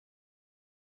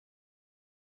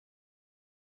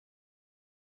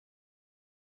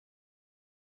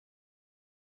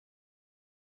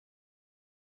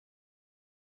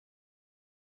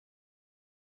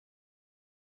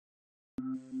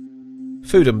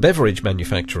Food and beverage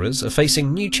manufacturers are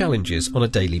facing new challenges on a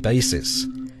daily basis,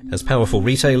 as powerful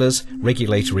retailers,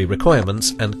 regulatory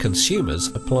requirements and consumers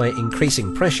apply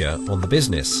increasing pressure on the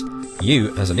business.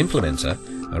 You, as an implementer,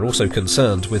 are also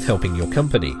concerned with helping your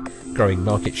company, growing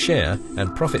market share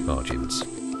and profit margins.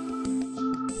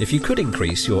 If you could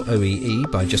increase your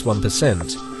OEE by just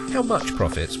 1%, how much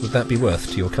profit would that be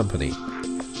worth to your company?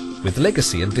 With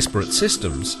legacy and disparate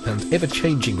systems and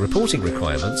ever-changing reporting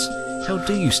requirements, how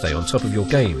do you stay on top of your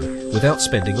game without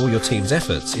spending all your team's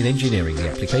efforts in engineering the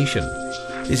application?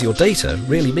 Is your data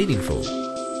really meaningful?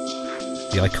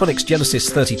 The Iconix Genesis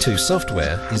 32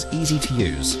 software is easy to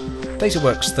use.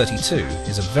 DataWorks 32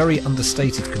 is a very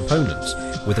understated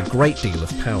component with a great deal of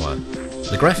power.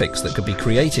 The graphics that can be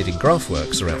created in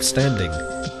GraphWorks are outstanding.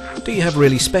 Do you have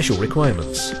really special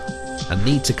requirements? And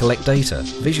need to collect data,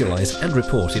 visualize and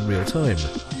report in real time?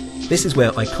 This is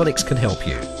where Iconix can help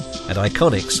you. At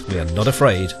Iconix, we are not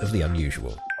afraid of the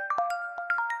unusual.